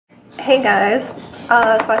Hey guys, so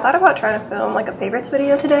I thought about trying to film like a favorites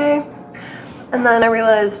video today, and then I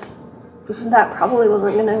realized that probably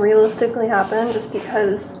wasn't going to realistically happen just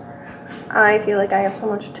because I feel like I have so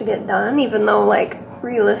much to get done, even though like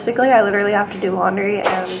realistically I literally have to do laundry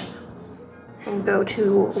and go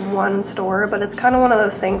to one store. But it's kind of one of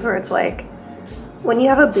those things where it's like when you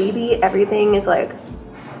have a baby, everything is like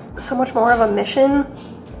so much more of a mission.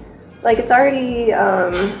 Like it's already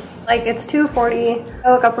like it's 2:40.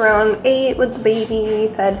 I woke up around 8 with the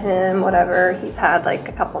baby, fed him, whatever. He's had like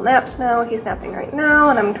a couple naps now. He's napping right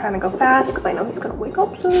now, and I'm trying to go fast because I know he's gonna wake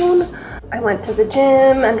up soon. I went to the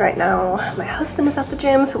gym, and right now my husband is at the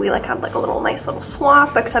gym, so we like had like a nice little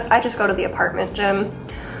swap, except I just go to the apartment gym.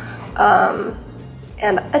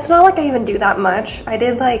 And it's not like I even do that much. I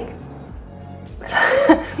did like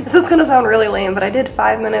this is gonna sound really lame, but I did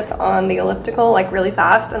 5 minutes on the elliptical like really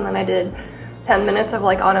fast, and then I did 10 minutes of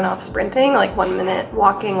like on and off sprinting, like 1 minute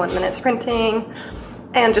walking, 1 minute sprinting,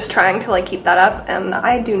 and just trying to like keep that up. And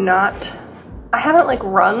I haven't like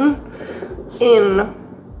run in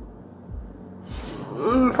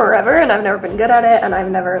forever, and I've never been good at it, and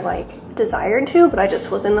I've never like desired to, but I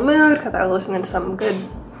just was in the mood because I was listening to some good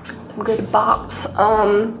bops.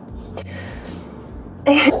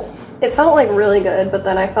 It felt like really good, but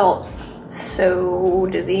then I felt so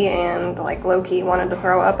dizzy and like low-key wanted to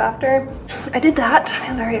throw up after. I did that.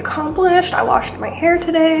 I'm very accomplished. I washed my hair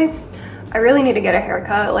today. I really need to get a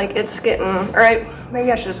haircut. Like it's getting, or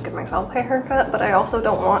maybe I should just give myself a haircut, but I also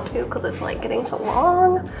don't want to because it's like getting so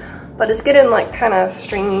long. But it's getting like kind of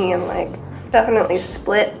stringy and like definitely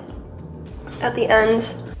split at the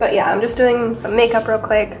ends. But yeah, I'm just doing some makeup real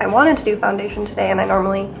quick. I wanted to do foundation today, and I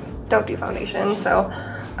normally don't do foundation, so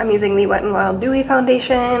I'm using the Wet n Wild Dewy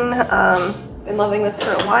foundation. Been loving this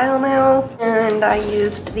for a while now. And I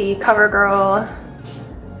used the CoverGirl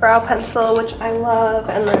brow pencil, which I love,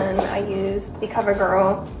 and then I used the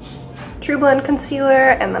CoverGirl True Blend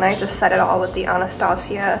concealer, and then I just set it all with the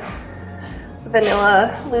Anastasia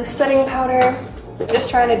vanilla loose setting powder. I'm just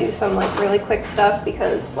trying to do some like really quick stuff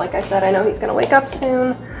because like I said, I know he's gonna wake up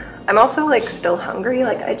soon. I'm also like still hungry.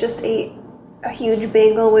 Like I just ate a huge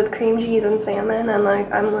bagel with cream cheese and salmon, and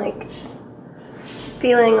like I'm like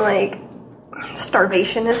feeling like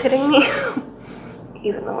starvation is hitting me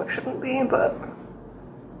even though it shouldn't be. But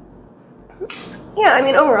yeah, I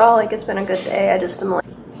mean overall like it's been a good day. I just am like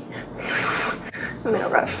I'm in a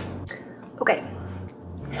rush. Okay,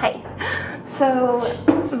 hi. So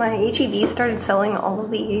my HEB started selling all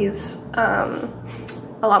of these a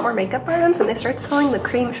lot more makeup brands, and they started selling the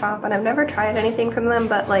Cream Shop, and I've never tried anything from them,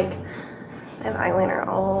 but like I have eyeliner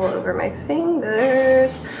all over my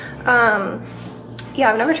fingers. Yeah,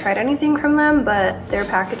 I've never tried anything from them, but their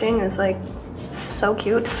packaging is like so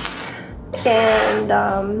cute. And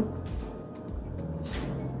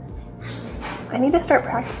I need to start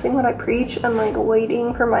practicing what I preach and like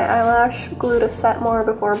waiting for my eyelash glue to set more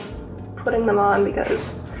before putting them on, because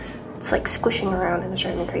it's like squishing around and it's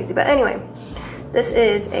driving me crazy. But anyway, this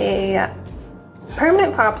is a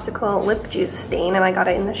permanent popsicle lip juice stain, and I got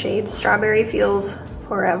it in the shade Strawberry Feels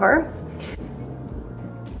Forever.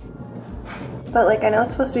 But like I know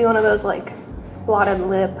it's supposed to be one of those like blotted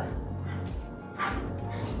lip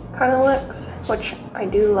kind of looks, which I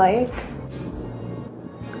do like.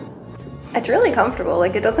 It's really comfortable.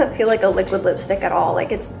 Like it doesn't feel like a liquid lipstick at all.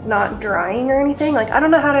 Like it's not drying or anything. Like I don't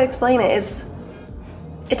know how to explain it.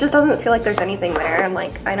 It just doesn't feel like there's anything there, and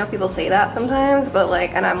like I know people say that sometimes, but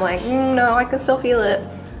like, and I'm like, no, I can still feel it.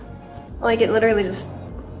 Like it literally just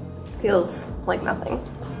feels like nothing.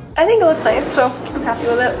 I think it looks nice, so I'm happy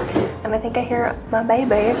with it. And I think I hear my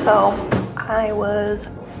baby, so I was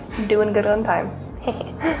doing good on time.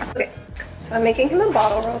 Okay, so I'm making him a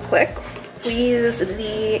bottle real quick. We use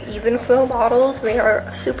the Even Flow bottles. They are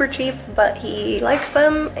super cheap, but he likes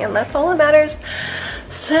them, and that's all that matters.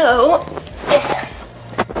 So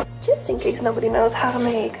just in case nobody knows how to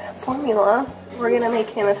make formula, we're gonna make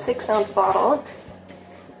him a 6-ounce bottle.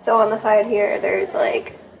 So on the side here, there's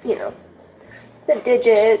like, you know, the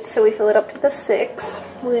digits. So we fill it up to the 6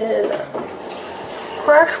 with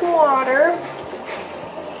fresh water.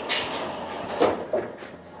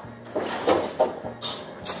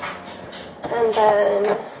 And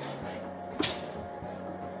then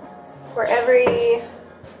for every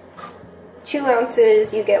 2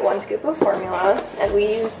 ounces, you get 1 scoop of formula, and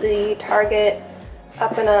we use the Target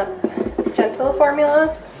Up and Up Gentle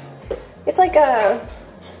formula. It's like a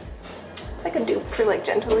dupe for like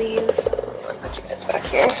Gentle-Ease. I'll put you guys back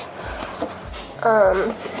here.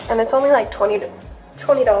 And it's only like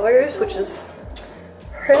 $20, which is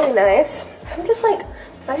really nice. I'm just like,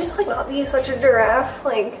 can I just like not be such a giraffe?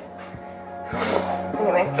 Like,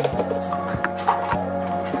 anyway, Give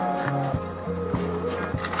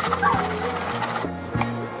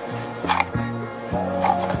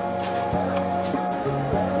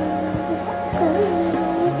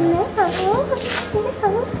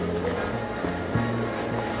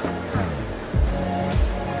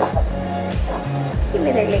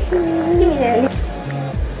me that lick. Give me that lick.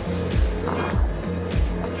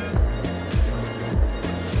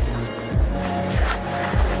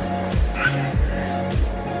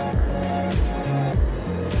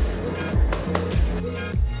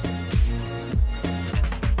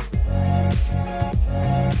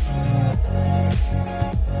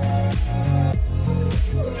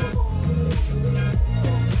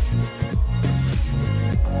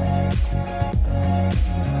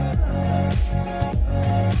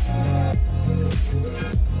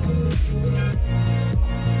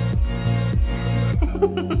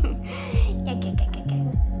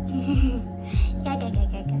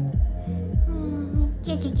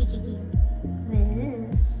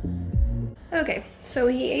 Okay, so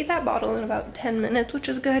he ate that bottle in about 10 minutes, which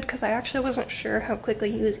is good because I actually wasn't sure how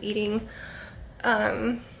quickly he was eating.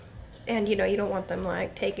 And you know, you don't want them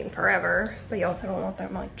like taking forever, but you also don't want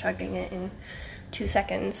them like chugging it in 2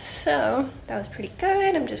 seconds. So that was pretty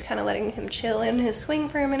good. I'm just kind of letting him chill in his swing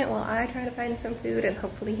for a minute while I try to find some food, and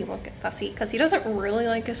hopefully he won't get fussy because he doesn't really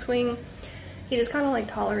like a swing. He just kind of like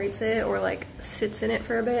tolerates it or like sits in it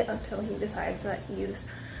for a bit until he decides that he's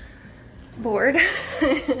bored.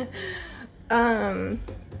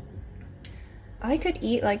 I could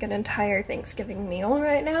eat like an entire Thanksgiving meal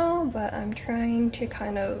right now, but I'm trying to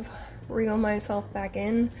kind of reel myself back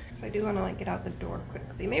in. So I do want to like get out the door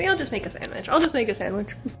quickly. Maybe I'll just make a sandwich. I'll just make a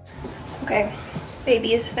sandwich. Okay,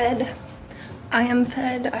 baby is fed. I am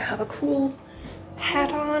fed. I have a cool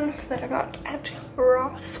hat on that I got at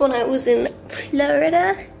Ross when I was in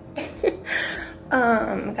Florida.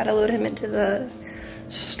 Gotta load him into the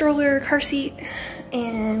stroller car seat,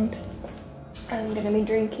 and I'm gonna be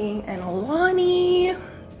drinking an Alani.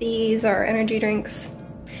 These are energy drinks,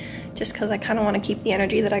 just because I kind of want to keep the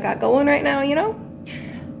energy that I got going right now, you know?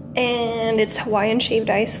 And it's Hawaiian shaved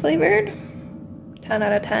ice flavored. 10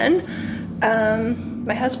 out of 10.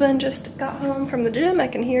 My husband just got home from the gym. I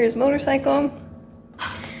can hear his motorcycle.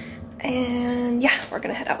 And yeah, we're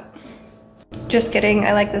gonna head out. Just kidding,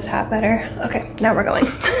 I like this hat better. Okay, now we're going.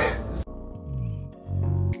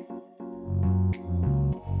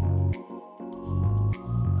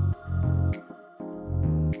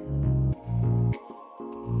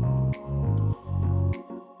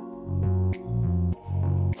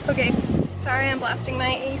 Okay, sorry I'm blasting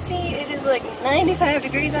my AC. It is like 95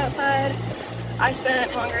 degrees outside. I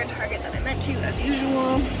spent longer at Target than I meant to, as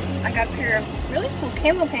usual. I got a pair of really cool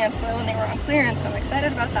camo pants though, and they were on clearance, so I'm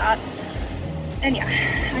excited about that. And yeah,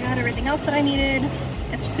 I got everything else that I needed.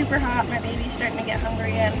 It's super hot, my baby's starting to get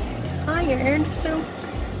hungry and tired, so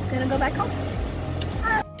I'm gonna go back home.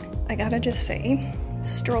 I gotta just say,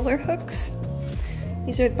 stroller hooks.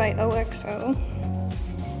 These are by OXO.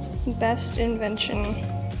 Best invention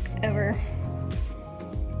ever.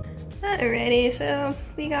 Alrighty, so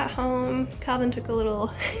we got home. Calvin took a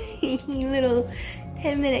little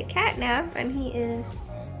 10-minute cat nap, and he is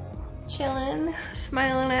chilling,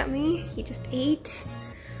 smiling at me. He just ate.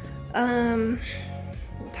 I'm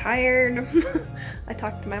tired. I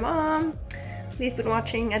talked to my mom. We've been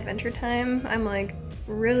watching Adventure Time. I'm like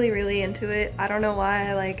really into it. I don't know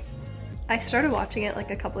why. I started watching it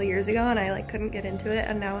like a couple of years ago and I like couldn't get into it,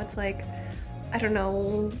 and now it's like, I don't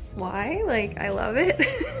know why, like I love it.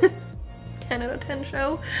 10 out of 10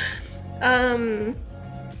 show. And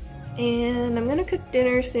I'm gonna cook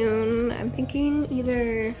dinner soon. I'm thinking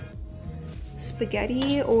either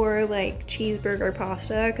spaghetti or like cheeseburger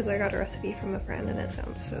pasta, because I got a recipe from a friend and it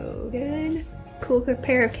sounds so good. Cool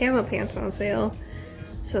pair of camo pants on sale,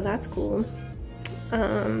 so that's cool.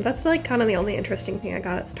 That's like kind of the only interesting thing I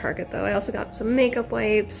got at Target though. I also got some makeup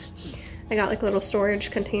wipes. I got like a little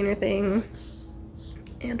storage container thing,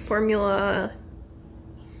 and formula,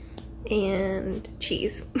 and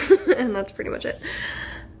cheese. And that's pretty much it.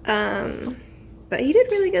 But he did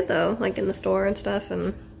really good though, like in the store and stuff,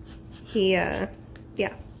 and he, yeah.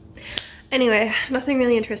 Anyway, nothing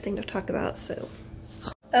really interesting to talk about, so.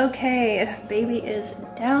 Okay, baby is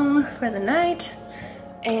down for the night.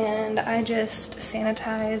 And I just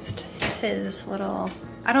sanitized his little,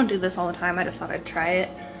 I don't do this all the time, I just thought I'd try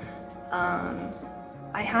it.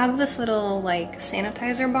 I have this little like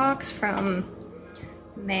sanitizer box from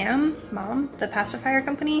Mom, the pacifier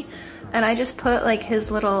company, and I just put like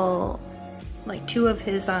his little, like 2 of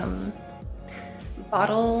his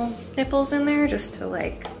bottle nipples in there just to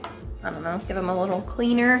like, I don't know, give him a little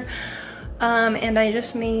cleaner. And I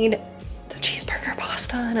just made the cheeseburger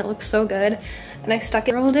pasta and it looks so good. And I stuck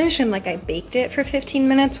it in a roll dish and like I baked it for 15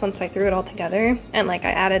 minutes once I threw it all together. And like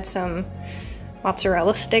I added some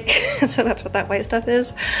mozzarella stick, so that's what that white stuff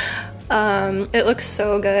is. It looks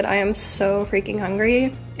so good. I am so freaking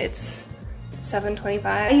hungry. It's 7:25.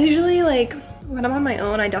 I usually, like, when I'm on my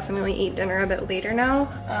own, I definitely eat dinner a bit later now,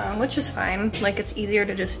 which is fine. Like, it's easier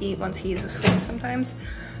to just eat once he's asleep sometimes.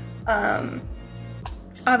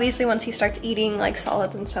 Obviously, once he starts eating, like,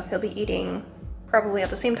 solids and stuff, he'll be eating probably at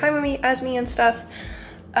the same time as me and stuff,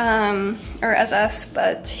 or as us,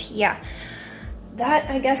 but yeah. That,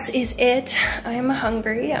 I guess, is it. I'm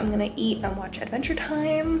hungry. I'm gonna eat and watch Adventure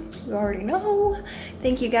Time. You already know.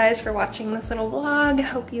 Thank you guys for watching this little vlog.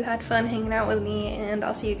 Hope you had fun hanging out with me, and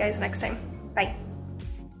I'll see you guys next time. Bye.